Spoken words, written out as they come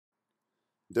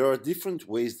There are different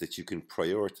ways that you can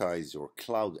prioritize your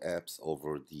cloud apps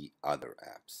over the other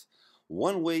apps.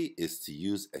 One way is to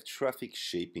use a traffic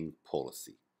shaping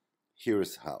policy. Here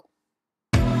is how.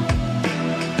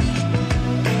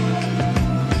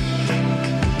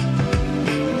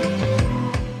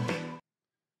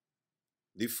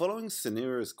 The following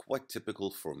scenario is quite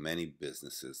typical for many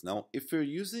businesses. Now, if you're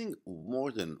using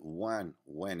more than one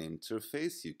WAN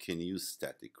interface, you can use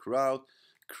static route,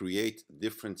 create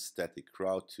different static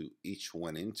route to each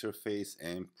WAN interface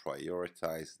and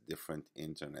prioritize different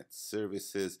internet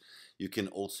services. You can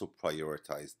also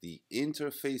prioritize the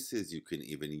interfaces. You can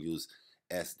even use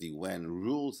SD-WAN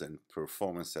rules and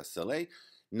performance SLA.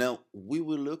 Now, we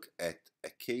will look at a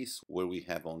case where we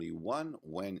have only one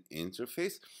WAN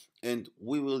interface, and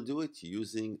we will do it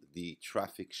using the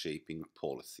traffic shaping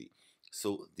policy.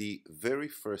 So the very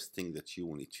first thing that you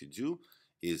will need to do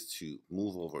is to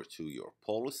move over to your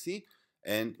policy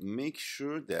and make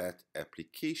sure that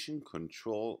application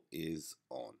control is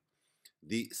on.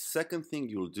 The second thing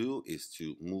you'll do is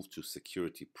to move to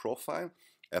security profile,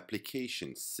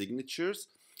 application signatures,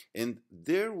 and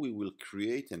there we will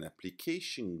create an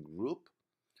application group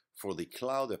for the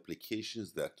cloud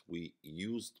applications that we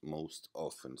used most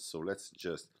often. So let's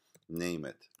just name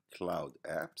it cloud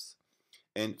apps.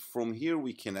 And from here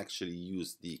we can actually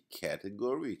use the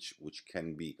category, which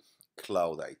can be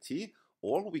cloud IT,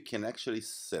 or we can actually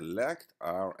select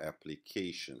our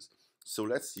applications. So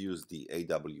let's use the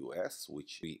AWS,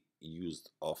 which we used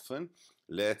often.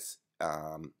 Let's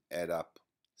add up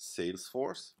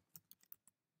Salesforce.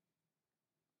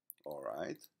 All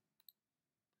right.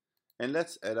 And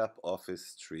let's add up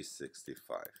Office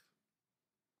 365.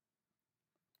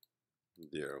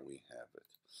 There we have it.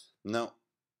 Now,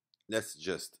 let's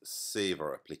just save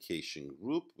our application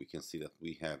group. We can see that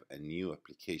we have a new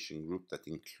application group that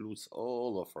includes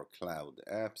all of our cloud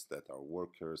apps that our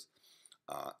workers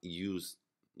use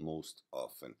most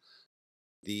often.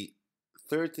 The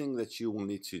third thing that you will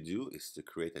need to do is to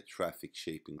create a traffic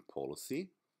shaping policy.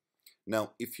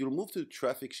 Now, if you move to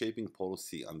traffic shaping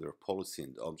policy under policy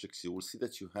and objects, you will see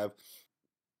that you have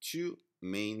two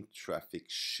main traffic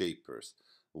shapers.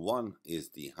 One is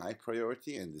the high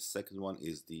priority and the second one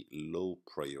is the low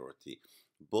priority.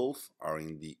 Both are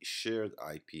in the shared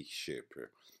IP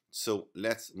shaper. So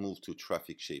let's move to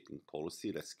traffic shaping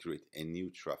policy. Let's create a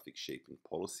new traffic shaping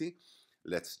policy.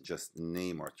 Let's just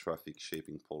name our traffic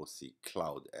shaping policy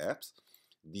cloud apps.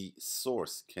 The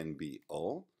source can be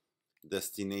all,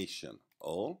 destination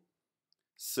all,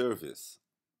 service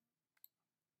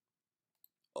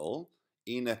all.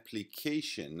 In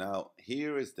application, now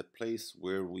here is the place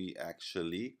where we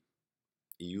actually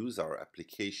use our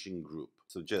application group.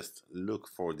 So just look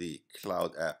for the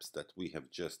cloud apps that we have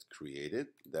just created.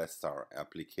 That's our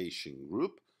application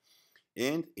group.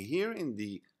 And here in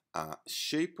the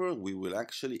shaper, we will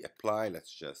actually apply,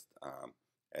 let's just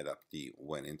add up the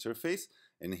WAN interface.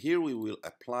 And here we will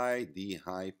apply the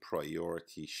high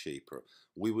priority shaper.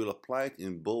 We will apply it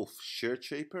in both shared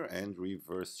shaper and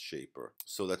reverse shaper,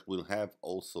 so that we'll have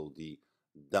also the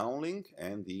downlink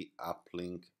and the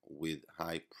uplink with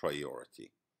high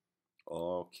priority.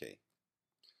 Okay.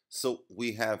 So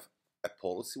we have a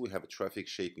policy, we have a traffic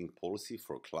shaping policy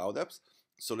for cloud apps.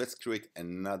 So let's create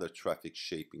another traffic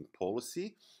shaping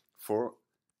policy for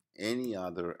any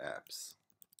other apps.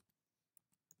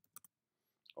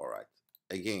 All right.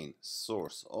 Again,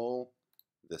 source all,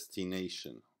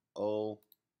 destination all,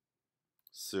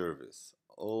 service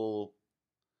all.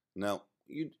 Now,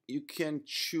 you can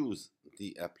choose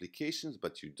the applications,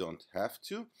 but you don't have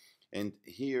to. And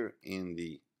here in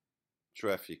the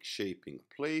traffic shaping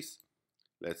place,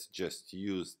 let's just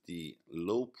use the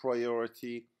low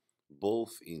priority,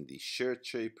 both in the shared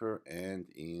shaper and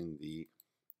in the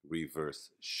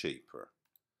reverse shaper.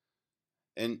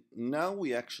 And now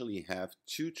we actually have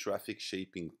two traffic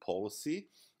shaping policy.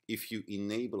 If you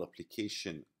enable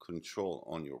application control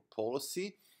on your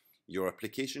policy, your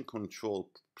application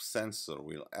control sensor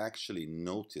will actually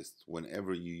notice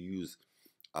whenever you use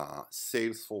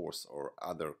Salesforce or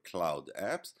other cloud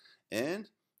apps, and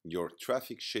your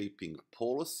traffic shaping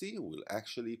policy will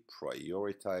actually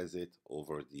prioritize it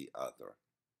over the other.